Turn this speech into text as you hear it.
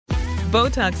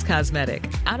Botox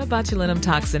Cosmetic, out of botulinum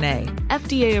toxin A,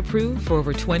 FDA approved for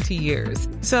over 20 years.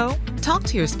 So, talk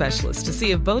to your specialist to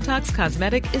see if Botox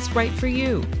Cosmetic is right for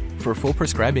you. For full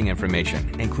prescribing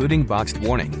information, including boxed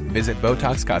warning, visit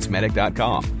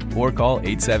BotoxCosmetic.com or call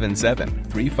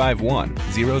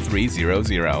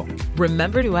 877-351-0300.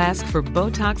 Remember to ask for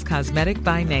Botox Cosmetic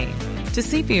by name. To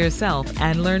see for yourself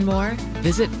and learn more,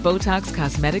 visit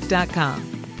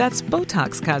BotoxCosmetic.com. That's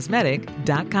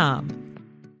BotoxCosmetic.com.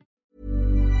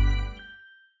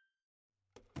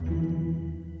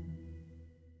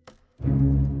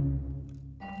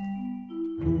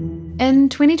 In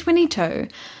 2022,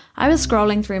 I was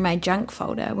scrolling through my junk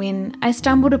folder when I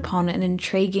stumbled upon an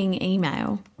intriguing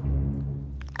email.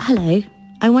 Hello,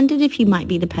 I wondered if you might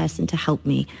be the person to help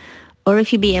me, or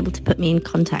if you'd be able to put me in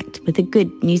contact with a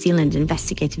good New Zealand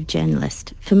investigative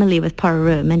journalist familiar with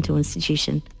Porirua Mental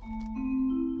Institution.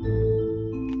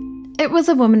 It was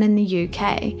a woman in the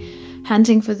UK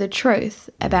hunting for the truth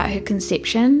about her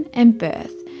conception and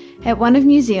birth at one of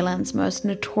New Zealand's most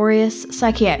notorious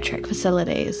psychiatric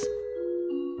facilities.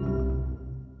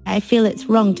 I feel it's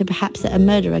wrong to perhaps let a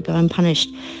murderer go unpunished,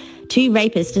 two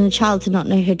rapists and a child to not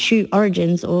know her true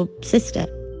origins or sister.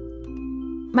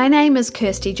 My name is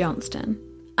Kirsty Johnston.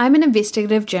 I'm an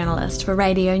investigative journalist for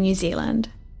Radio New Zealand.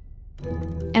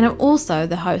 And I'm also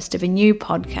the host of a new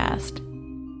podcast,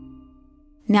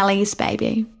 Nellie's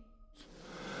Baby.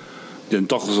 The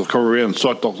doctors have come around,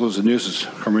 psych doctors and nurses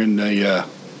come around, they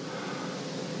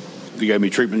gave me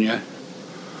treatment,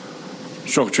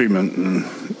 shock treatment, and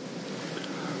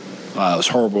it was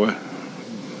horrible.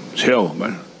 It's hell,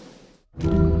 man.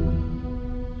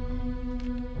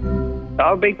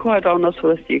 I'll be quite honest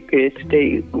with you,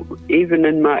 Kirsty. Even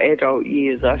in my adult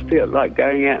years, I felt like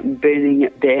going out and burning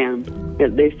it down.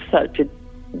 It left such a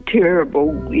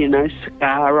terrible,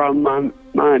 scar on my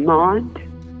mind.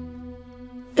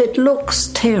 It looks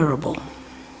terrible.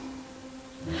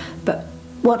 But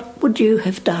what would you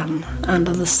have done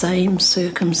under the same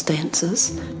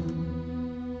circumstances?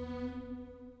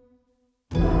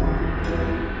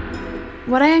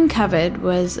 What I uncovered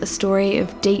was a story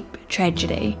of deep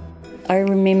tragedy. I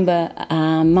remember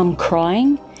Mum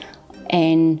crying,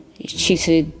 and she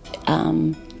said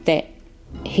that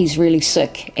he's really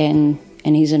sick and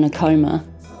he's in a coma.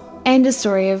 And a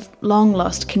story of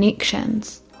long-lost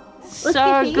connections.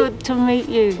 So good to meet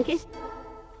you.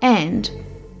 And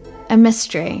a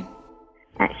mystery.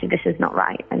 Actually, this is not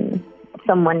right, and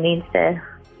someone needs to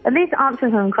at least answer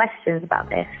some questions about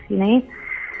this, And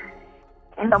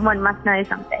someone must know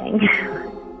something.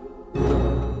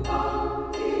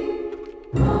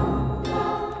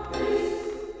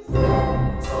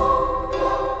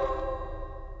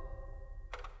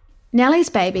 Nellie's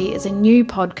Baby is a new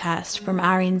podcast from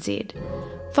RNZ.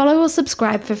 Follow or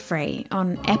subscribe for free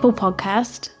on Apple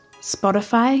Podcast,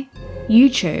 Spotify,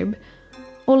 YouTube,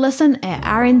 or listen at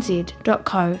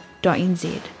rnz.co.nz.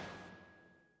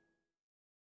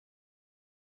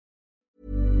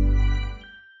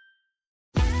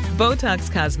 Botox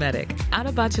Cosmetic, out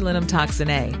of botulinum toxin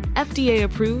A, FDA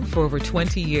approved for over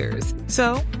 20 years.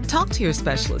 So, talk to your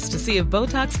specialist to see if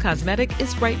Botox Cosmetic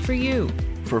is right for you.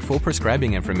 For full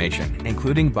prescribing information,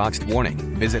 including boxed warning,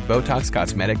 visit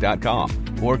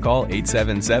BotoxCosmetic.com or call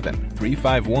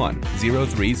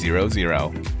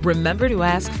 877-351-0300. Remember to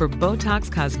ask for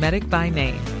Botox Cosmetic by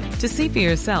name. To see for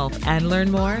yourself and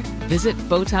learn more, visit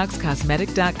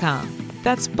BotoxCosmetic.com.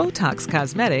 That's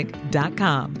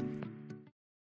BotoxCosmetic.com.